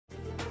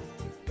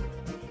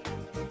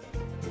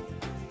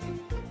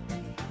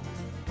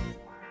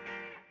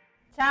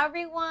Ciao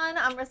everyone,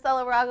 I'm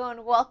Rossella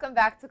and welcome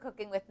back to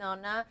Cooking with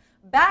Nonna.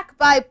 Back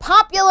by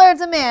popular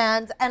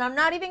demand, and I'm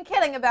not even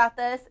kidding about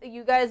this.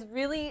 You guys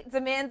really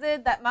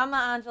demanded that Mama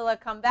Angela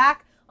come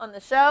back on the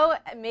show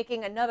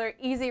making another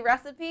easy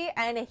recipe,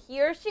 and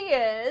here she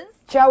is.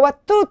 Ciao a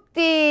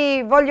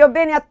tutti, voglio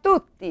bene a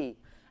tutti.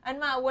 And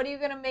Ma, what are you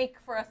going to make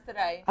for us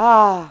today?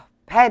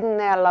 Penne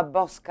alla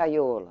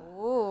Boscaiola.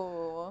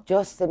 Ooh.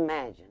 Just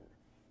imagine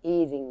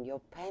eating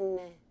your penne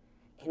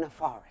in a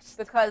forest.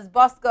 Because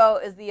Bosco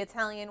is the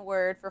Italian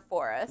word for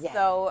forest, Yeah.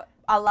 so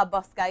alla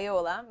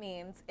Boscaiola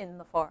means in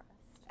the forest.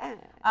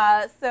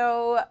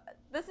 So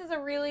this is a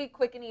really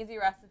quick and easy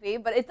recipe,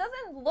 but it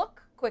doesn't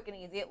look quick and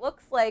easy. It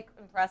looks like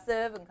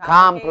impressive and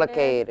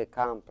complicated.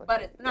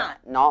 But it's not.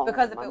 Yeah. No.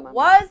 Because if it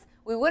was,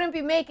 we wouldn't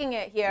be making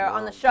it here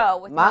on the show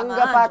with Mama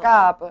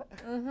Angela.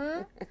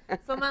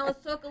 So Ma,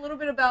 let's talk a little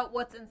bit about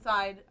what's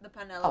inside the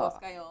Penne alla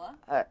Boscaiola.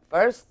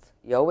 First,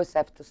 you always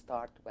have to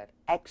start with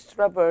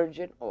extra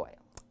virgin oil.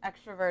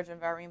 Extra virgin,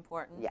 very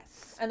important.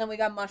 Yes. And then we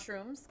got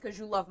mushrooms, because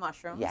you love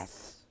mushrooms.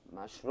 Yes,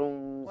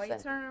 mushrooms. What are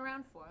you turning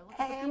around for? Look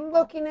at the I'm people.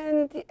 looking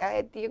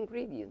at the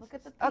ingredients. Look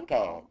at the people.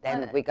 Okay,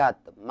 then we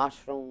got the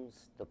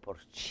mushrooms, the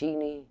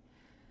porcini,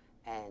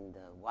 and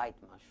the white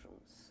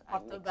mushrooms.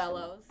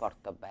 Portobellos.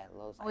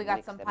 Portobellos. We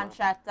got some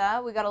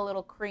pancetta. We got a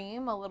little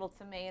cream, a little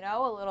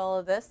tomato, a little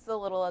of this, a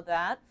little of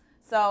that.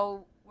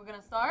 So we're going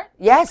to start?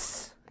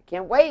 Yes, I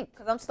can't wait.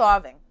 Because I'm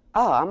starving.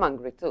 Oh, I'm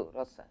hungry too,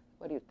 Rosa.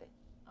 What do you think?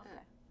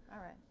 All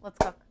right, let's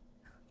cook.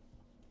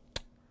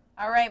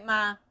 All right,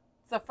 Ma.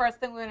 So first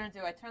thing we're going to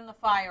do, I turn the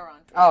fire on.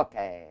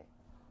 Okay.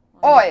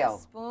 Oil. A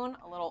spoon,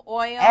 a little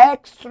oil.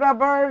 Extra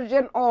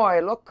virgin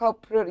oil. Look how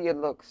pretty it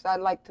looks. I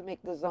like to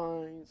make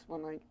designs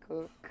when I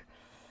cook.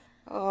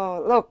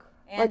 Oh, look.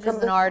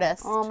 Angela's an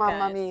artist. Oh,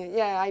 Mamma mia.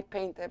 Yeah, I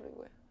paint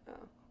everywhere.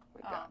 Oh,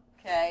 my God.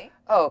 Okay.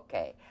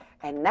 Okay.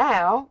 And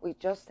now we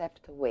just have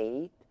to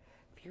wait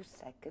a few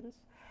seconds.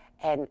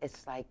 And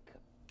it's like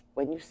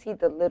when you see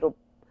the little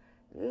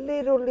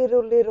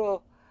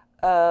boil.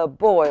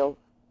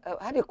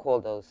 How do you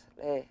call those?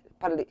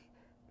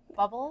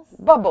 Bubbles?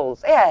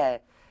 Bubbles, yeah.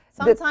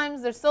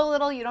 Sometimes they're so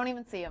little you don't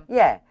even see them.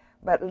 Yeah,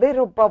 but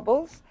little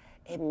bubbles,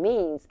 it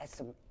means it's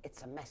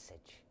a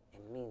message.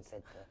 It means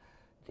that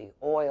the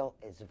oil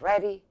is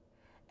ready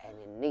and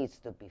it needs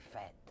to be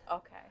fed.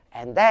 Okay.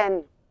 And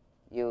then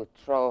you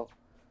throw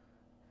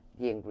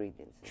the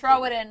ingredients.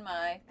 Throw it in, Ma.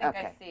 I think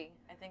Okay. I see.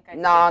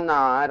 No,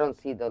 I don't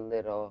see the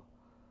little,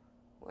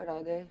 what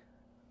are they?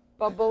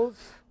 Bubbles?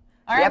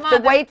 All You right, have Ma,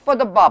 to wait for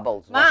the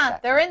bubbles. Ma,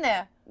 they're in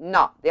there.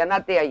 No, they're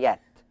not there yet.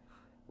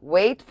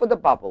 Wait for the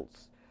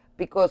bubbles.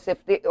 Because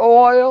if the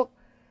oil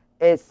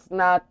is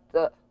not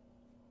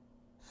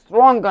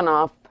strong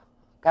enough,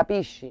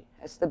 capisci?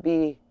 Has to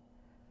be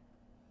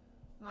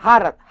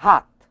hot.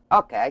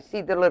 Okay, I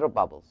see the little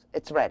bubbles.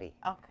 It's ready.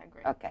 Okay,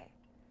 great. Okay.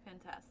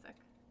 Fantastic.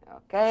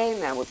 Okay,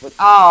 now we put,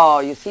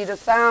 oh, you see the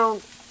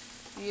sound?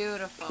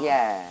 Beautiful.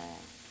 Yeah.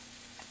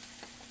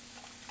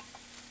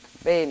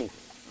 Bene.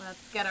 Let's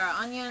get our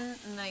onion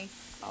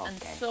nice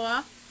and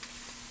soft.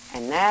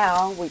 And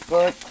now we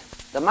put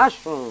the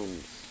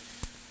mushrooms.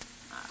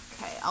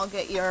 Okay, I'll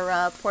get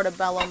your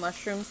portobello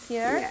mushrooms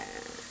here. Yeah.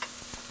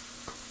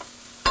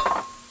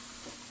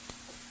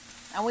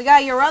 And we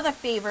got your other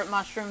favorite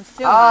mushrooms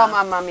too. Oh,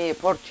 Ma. Mamma mia,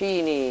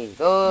 porcini.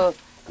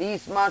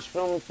 These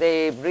mushrooms,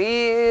 they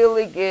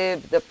really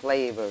give the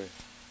flavor.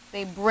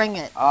 They bring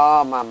it.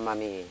 Oh, Mamma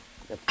mia.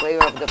 The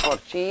flavor of the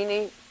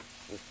porcini.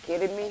 You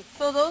kidding me?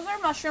 So those are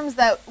mushrooms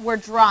that were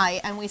dry,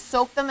 and we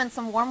soaked them in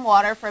some warm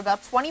water for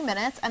about 20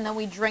 minutes, and then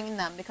we drained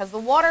them because the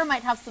water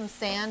might have some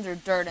sand or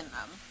dirt in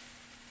them.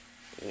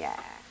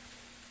 Yeah.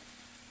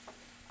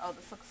 Oh,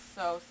 this looks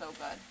so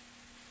good.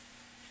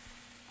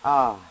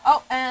 Oh.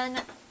 Oh,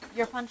 and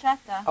your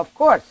pancetta. Of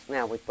course.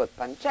 Now we put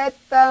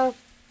pancetta.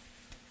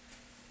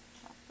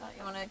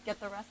 You want to get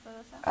the rest of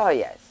this out? Oh,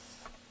 yes.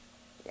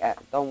 Yeah,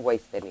 don't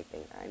waste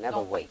anything. I never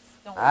Don't waste.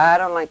 Don't I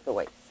don't like to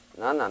waste.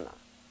 No.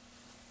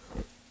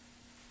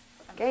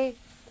 Okay.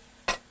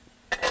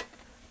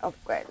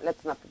 Okay,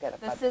 let's not forget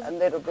about a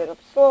little bit of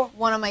salt.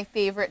 One of my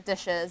favorite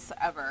dishes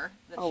ever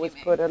that Always she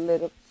makes. put a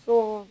little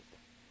salt.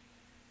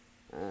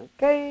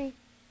 Okay.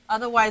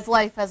 Otherwise,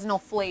 life has no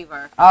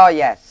flavor. Oh,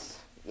 yes.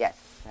 Yes.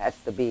 Has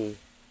to be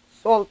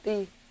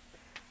salty.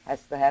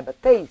 Has to have a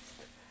taste.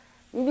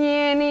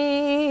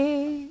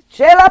 Vieni,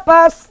 c'è la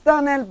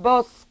pasta nel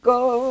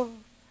bosco.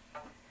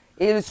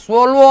 Il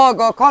suo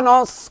luogo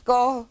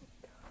conosco.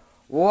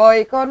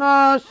 Vuoi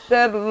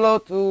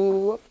conoscerlo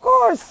tu? Of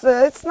course,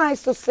 it's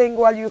nice to sing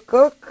while you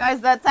cook. Guys,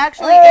 that's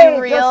actually a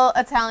real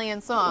Italian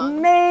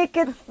song. Make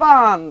it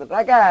fun,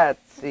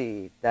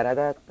 ragazzi.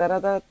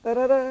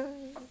 Da-da-da-da-da-da-da-da.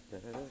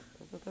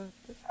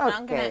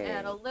 I'm going to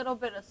add a little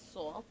bit of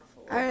salt.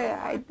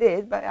 I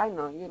did, but I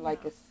know you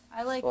like it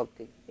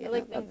salty. I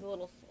like things a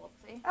little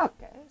salty.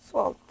 Okay,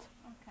 salt.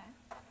 Okay.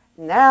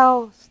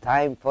 Now it's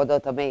time for the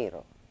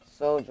tomato.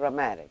 So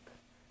dramatic.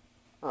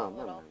 A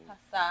little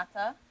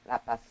passata. La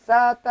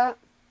passata.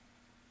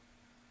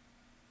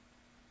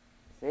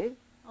 See?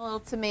 A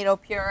little tomato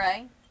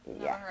puree.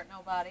 Never Yeah. hurt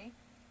nobody.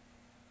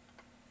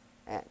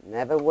 And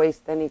never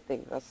waste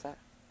anything, Rossella.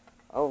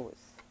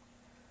 Always.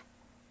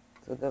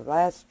 To the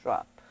last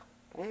drop.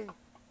 Okay?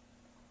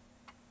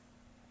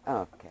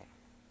 Okay.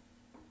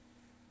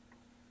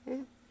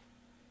 Yeah.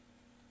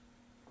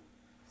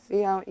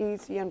 See how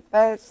easy and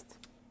fast?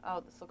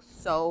 Oh, this looks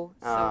so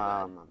good.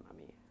 Mamma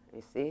mia.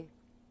 You see?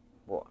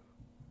 Boy,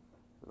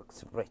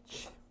 looks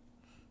rich.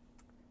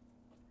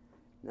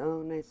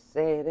 Non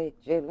essere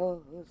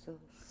geloso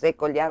se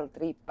con gli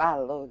altri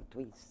ballo il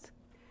twist.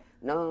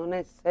 Non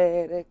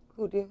essere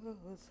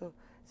curioso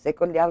se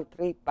con gli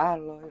altri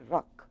ballo il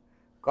rock.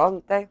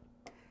 Con te,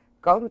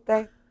 con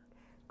te,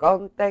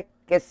 con te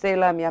che sei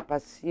la mia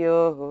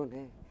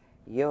passione.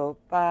 Io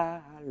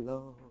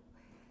ballo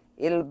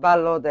il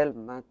ballo del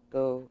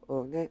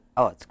mattone.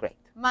 Oh, it's great.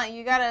 Ma,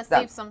 you gotta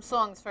save some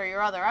songs for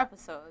your other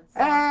episodes.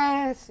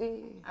 So.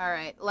 See. All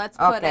right, let's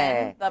put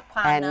in the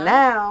panna. And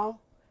now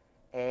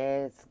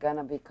it's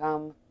gonna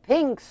become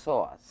pink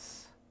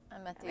sauce.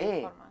 Metti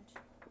il formaggio.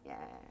 Yeah,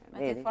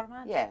 Metti il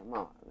formaggio? Yeah,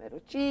 more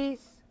little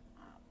cheese.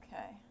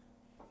 Okay.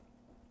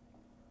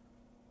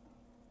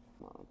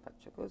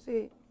 Faccio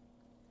così.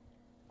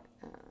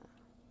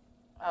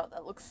 Oh,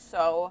 that looks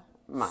so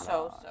good.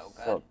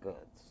 So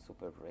good,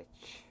 super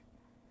rich.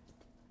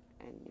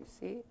 And you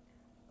see,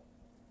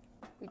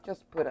 we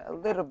just put a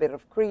little bit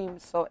of cream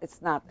so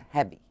it's not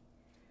heavy.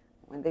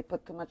 When they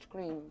put too much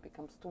cream, it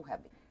becomes too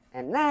heavy.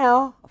 And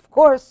now, of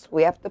course,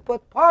 we have to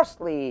put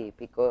parsley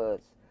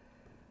because,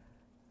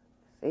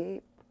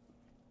 see,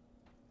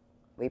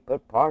 we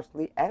put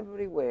parsley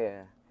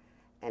everywhere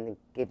and it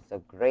gives a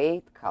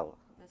great color.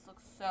 This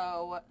looks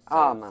so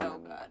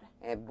good.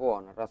 È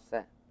buono,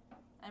 Rossella.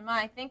 And Ma,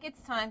 I think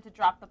it's time to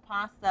drop the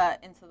pasta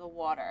into the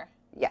water.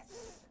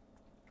 Yes.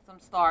 Because I'm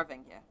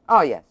starving you.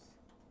 Oh, yes.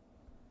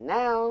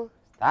 Now,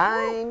 it's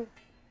time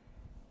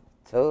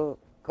to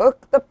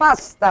cook the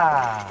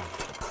pasta.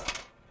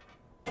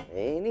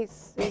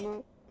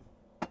 Benissimo.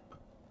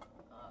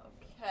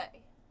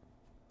 Okay.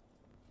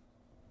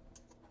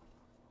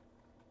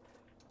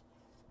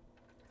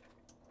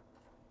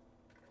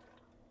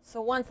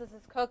 So once this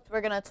is cooked,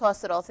 we're going to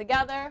toss it all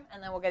together,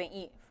 and then we're going to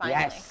eat, finally.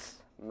 Yes.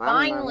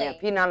 Mamma mia,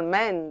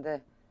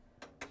 finalmente.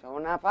 C'ho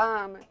una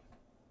fame.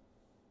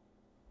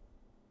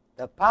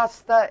 The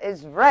pasta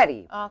is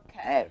ready. Okay.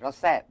 Hey,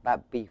 Rossella,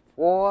 but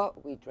before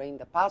we drain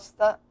the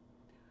pasta,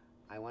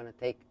 I want to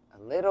take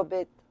a little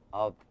bit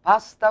of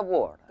pasta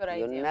water. Good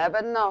idea. You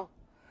never know,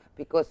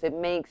 because it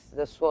makes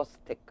the sauce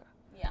thicker.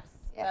 Yes,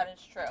 Yeah. that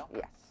is true.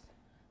 Yes.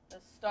 The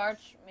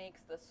starch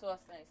makes the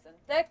sauce nice and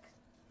thick.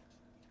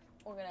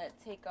 We're going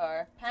to take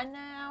our penne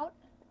out.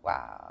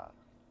 Wow.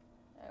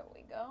 There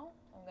we go.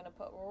 I'm going to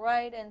put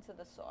right into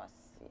the sauce.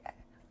 Yeah.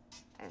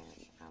 And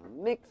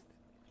I'll mix.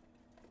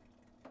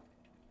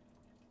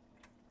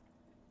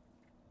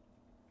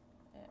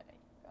 There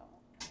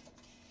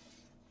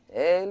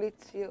you go.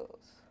 Delizioso.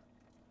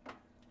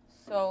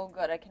 So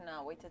good. I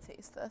cannot wait to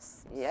taste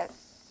this.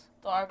 Yes.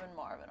 Starving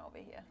Marvin over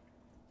here.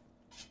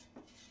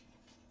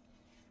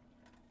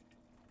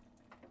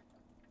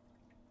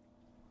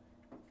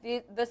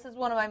 This is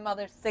one of my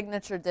mother's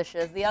signature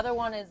dishes. The other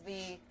one is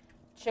the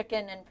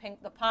chicken and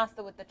the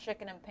pasta with the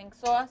chicken and pink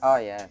sauce. Oh,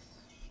 yes.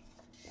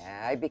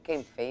 Yeah, I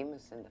became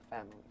famous in the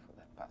family for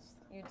that pasta.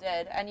 You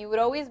did. And you would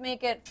always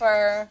make it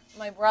for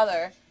my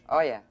brother.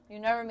 Oh, yeah. You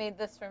never made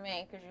this for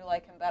me because you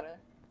like him better.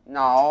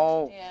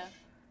 No.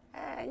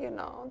 Yeah. You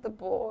know, the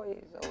boy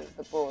is always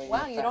the boy.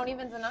 Wow, you don't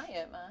even deny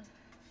it, man.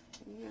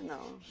 You know.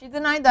 She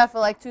denied that for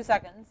like 2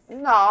 seconds.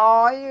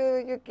 No,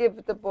 you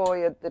give the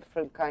boy a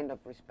different kind of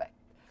respect.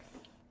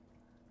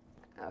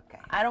 Okay.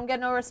 I don't get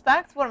no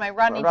respect? What am I,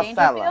 Rodney Rossella,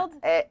 Dangerfield?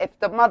 If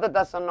the mother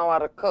doesn't know how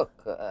to cook,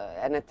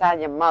 an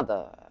Italian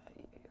mother,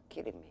 you're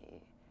kidding me.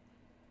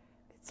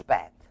 It's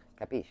bad,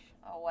 capisci?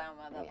 Oh, wow,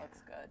 Ma, that Yeah.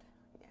 looks good.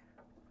 Yeah.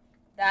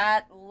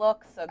 That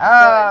looks so good.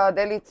 Ah,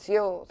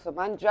 delizioso.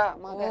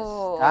 Mangiamo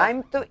adesso. Ooh.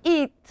 Time to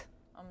eat.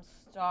 I'm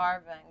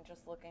starving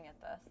just looking at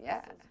this.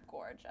 Yeah. This is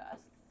gorgeous.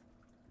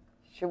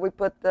 Should we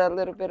put a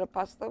little bit of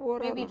pasta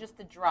water? Maybe just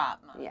a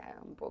drop, Ma. Yeah,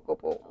 un poco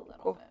poco. A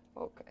little bit.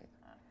 Okay.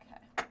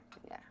 Okay.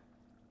 Yeah.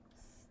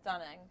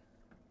 Stunning.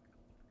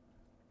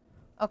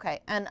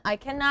 Okay, and I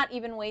cannot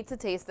even wait to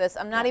taste this.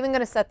 I'm not even going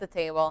to set the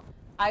table.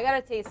 I got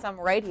to taste some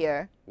right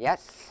here.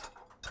 Yes.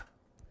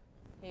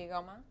 Here you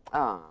go, Ma.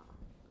 Ah.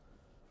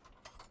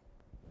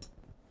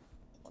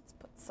 Let's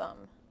put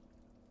some.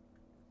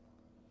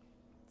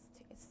 Let's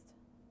taste.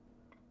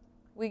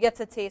 We get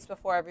to taste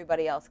before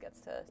everybody else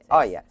gets to taste.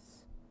 Oh, yes.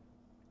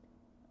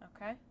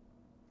 Okay.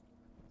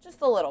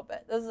 Just a little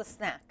bit. This is a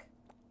snack.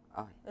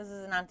 Oh, This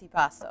is an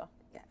antipasto.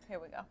 Yeah. Here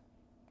we go.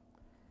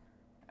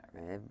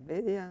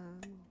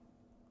 Vediamo.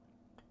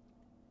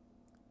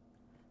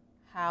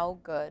 How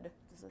good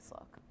does this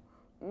look?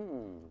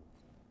 Mmm.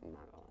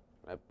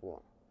 Madonna, è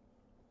buono.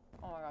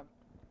 Oh my God.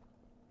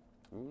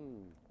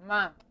 Mmm.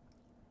 Ma,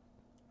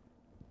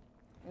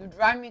 you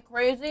drive me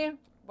crazy,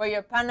 but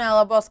your penne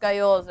alla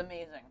Boscaiola is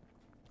amazing.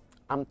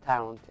 I'm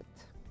talented.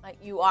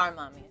 You are,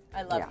 Mommy.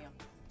 I love Yeah. you.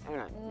 All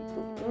right.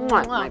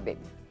 Mwah. My baby.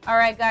 All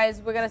right,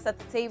 guys, we're going to set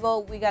the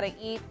table. We got to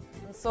eat.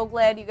 I'm so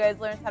glad you guys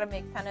learned how to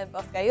make penne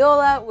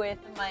boscaiola with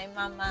my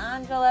Mama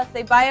Angela.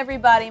 Say bye,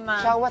 everybody,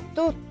 Mom. Ciao a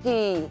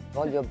tutti.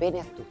 Voglio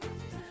bene a tutti.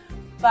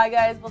 Bye,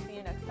 guys. We'll see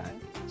you next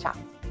time.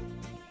 Ciao.